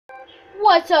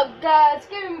What's up, guys?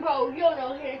 Gaming Bro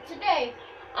Yono here. Today,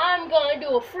 I'm gonna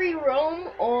do a free roam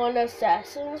on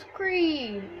Assassin's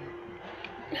Creed.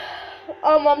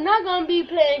 I'm not gonna be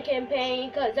playing campaign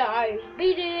because I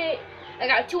beat it. I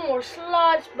got 2 more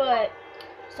slots, but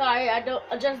sorry, I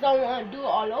just don't want to do it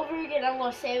all over again. I'm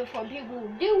gonna save it for people who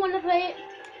do want to play it,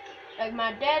 like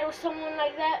my dad or someone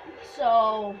like that.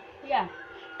 So yeah.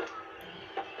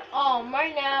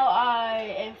 Right now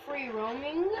I am free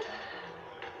roaming.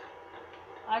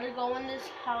 I gotta go in this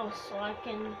house so I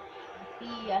can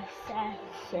be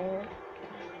assassin.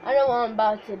 I know what I'm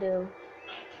about to do.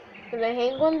 Gonna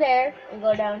hang one there and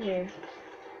go down here.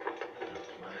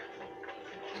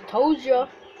 Told ya.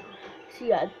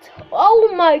 See,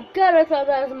 oh my god, I thought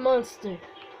that was a monster.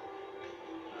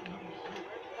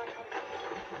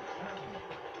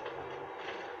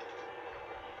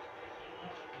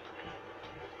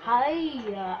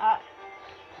 Hi.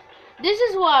 This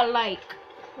is what I like.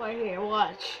 Right here,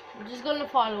 watch. I'm just gonna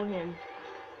follow him.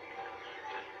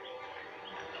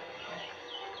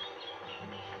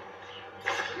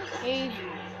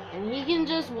 And he can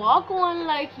just walk on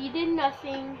like he did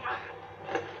nothing.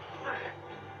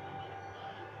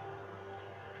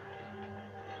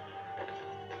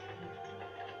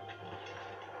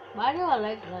 Why do I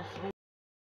like this?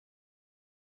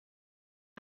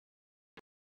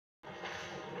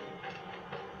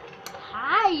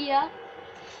 Hiya.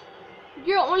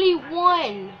 You're only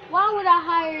one. Why would I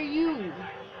hire you?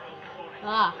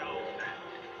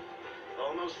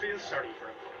 Almost feel sorry for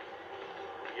him.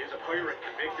 He is a pirate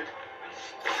convicted.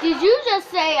 Did you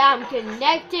just say I'm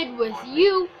connected with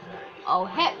you? Oh,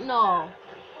 heck no.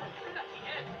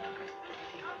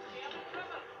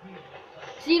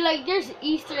 See, like, there's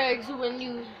Easter eggs when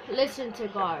you listen to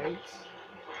guards.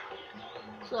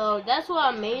 So, that's what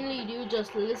I mainly do,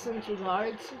 just listen to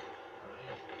guards.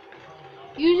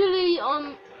 Usually,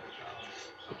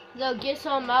 they'll get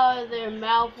some out of their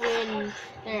mouth when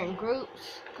they're in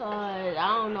groups. Cause,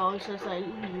 I don't know, it's just like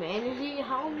humanity, I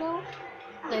don't know.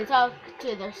 They talk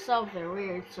to themselves, they're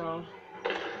weird, so.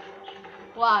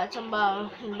 Watch, I'm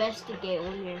about to investigate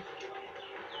one here.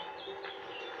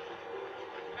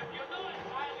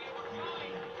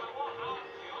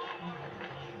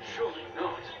 Surely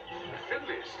not. A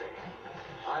Finlay estate.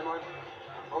 Aye, man.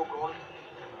 All gone.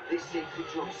 This same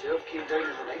creature himself came down in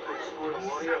the night with a score of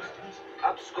warriors,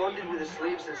 absconded with the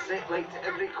slaves and set light to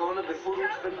every corner before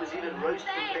old Finn was even roused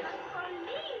from bed.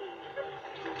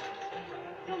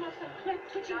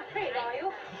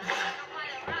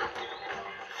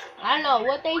 I don't know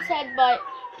what they said, but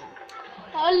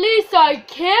at least I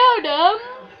killed him.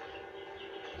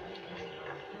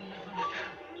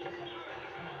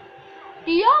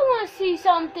 Do y'all want to see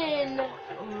something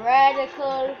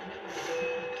radical?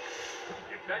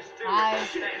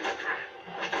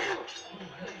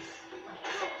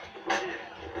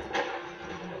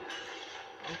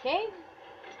 Okay.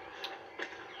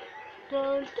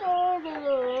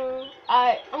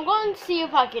 I'm going to see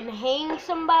if I can hang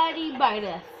somebody by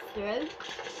the throat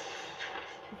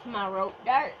with my rope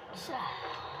darts.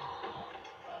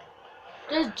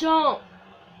 Just jump.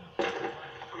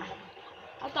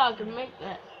 I thought I could make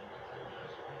that.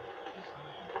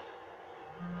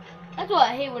 That's what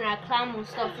I hate when I climb on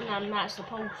stuff when I'm not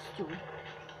supposed to.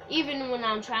 Even when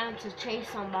I'm trying to chase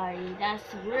somebody, that's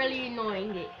really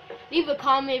annoying. Leave a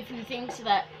comment if you think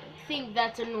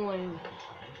that's annoying.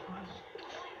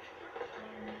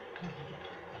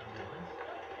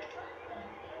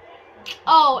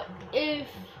 Oh, if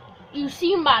you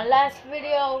see my last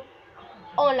video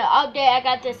on the update, I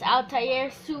got this Altair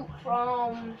suit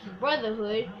from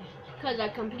Brotherhood because I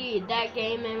completed that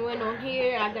game, and went on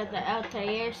here, I got the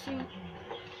Altair suit.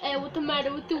 Hey, what's the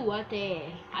matter with you out there?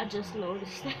 I just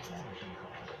noticed that.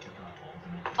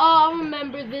 Oh, I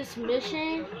remember this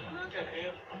mission.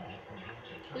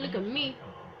 Look at me.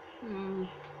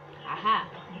 Aha.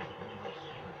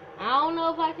 I don't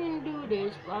know if I can do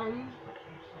this, but I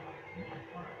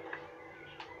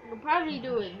can probably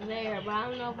do it there, but I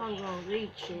don't know if I'm gonna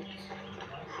reach it.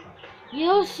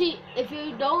 You'll see. If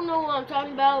you don't know what I'm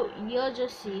talking about, you'll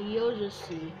just see.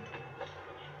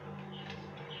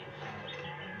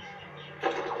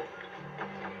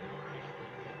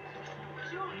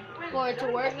 For it to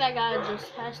work, that guy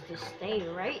just has to stay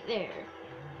right there.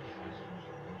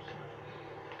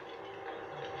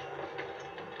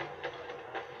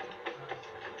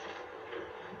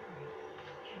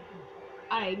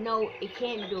 I know it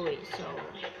can't do it, so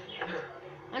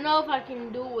I don't know if I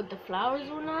can do it with the flowers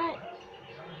or not.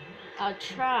 I'll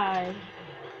try.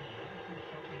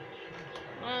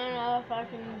 I don't know if I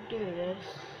can do this.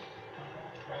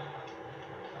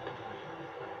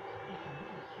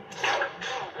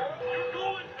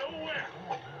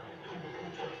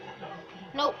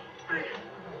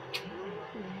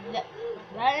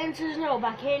 answer is no,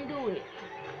 but I can't do it.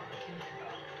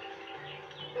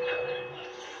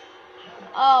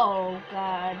 Oh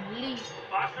God, leave.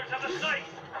 Bastards have the sight.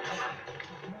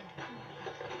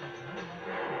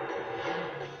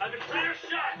 And a clear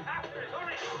shot.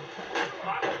 Hurry.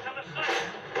 Bastards have the sight.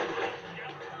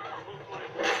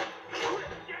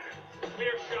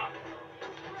 Clear shot.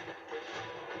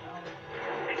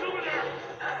 He's over there.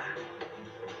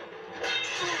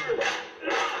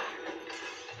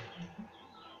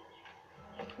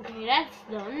 Okay, that's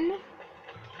done.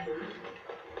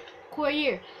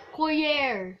 Courier.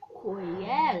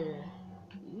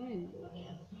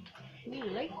 You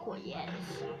like Coryels.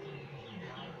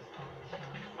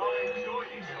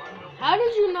 How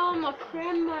did you know I'm a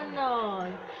criminal?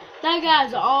 That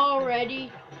guy's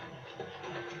already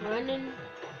running.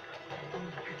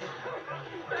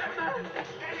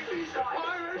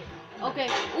 Okay.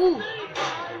 Ooh.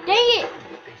 Dang it!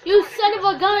 You son of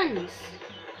a guns!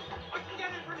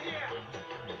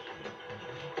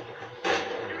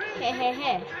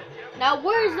 Hey. Now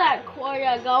where's that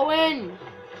Courier going?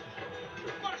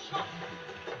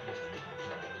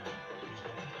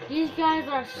 These guys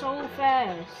are so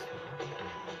fast.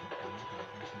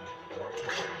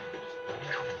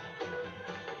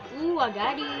 Ooh, I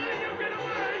got him.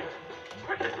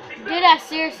 Did I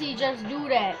seriously just do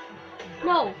that?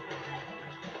 No.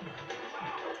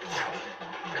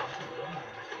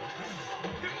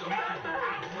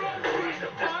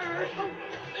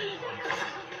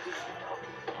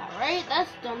 Alright, that's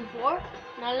done for.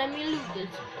 Now let me loot this.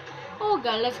 Oh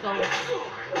God, let's go.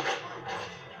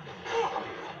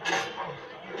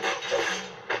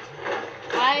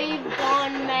 I've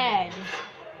gone mad.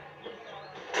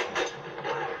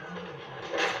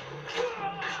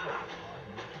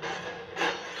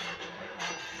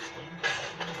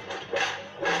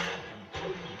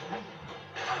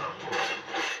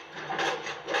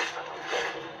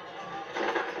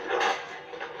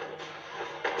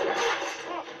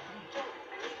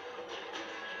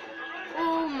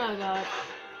 Oh my God.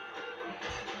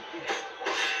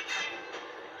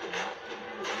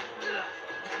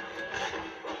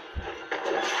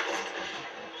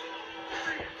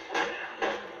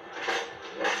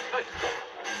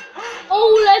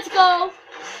 Oh, let's go.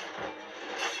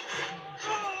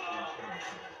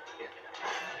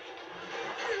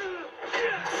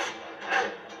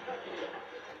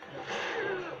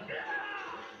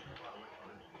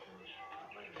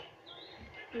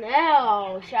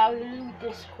 Now, shall we loot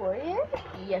this Courier?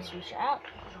 Yes, we shall.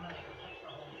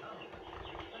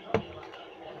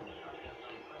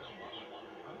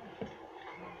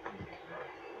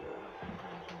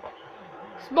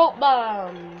 Smoke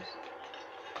bombs.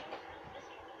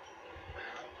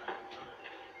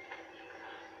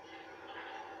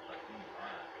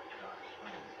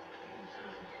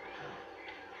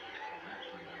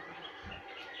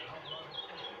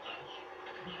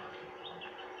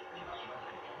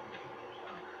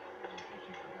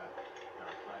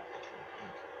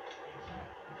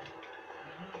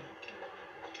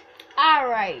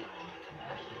 Alright.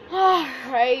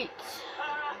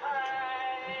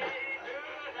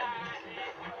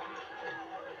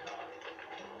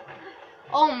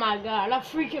 Oh my God, I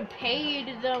freaking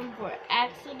paid them for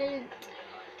accident.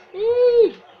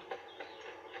 Eee.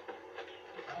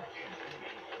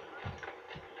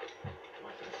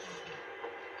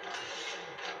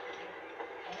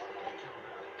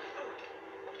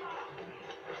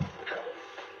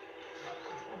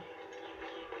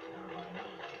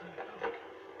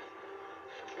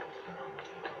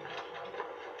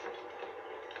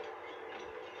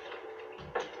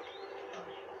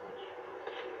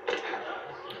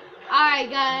 Alright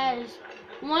guys,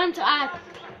 once I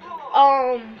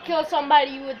kill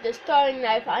somebody with the throwing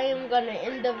knife, I am gonna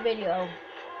end the video.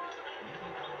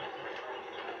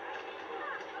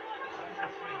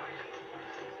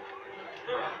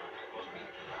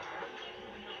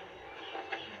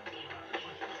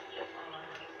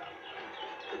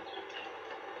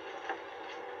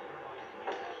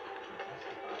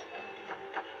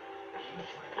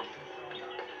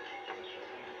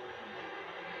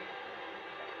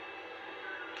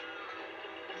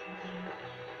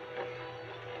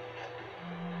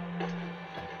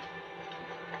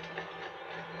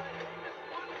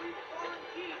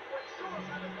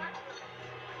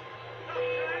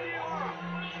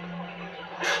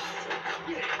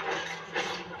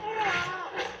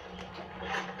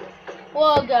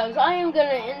 Well guys, I am gonna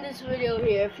end this video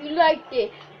here. If you liked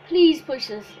it, please push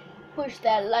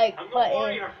that like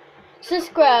button,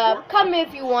 subscribe, comment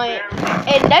if you want,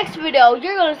 and next video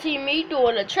you're gonna see me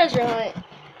doing a treasure hunt,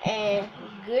 and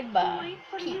goodbye,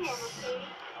 peace.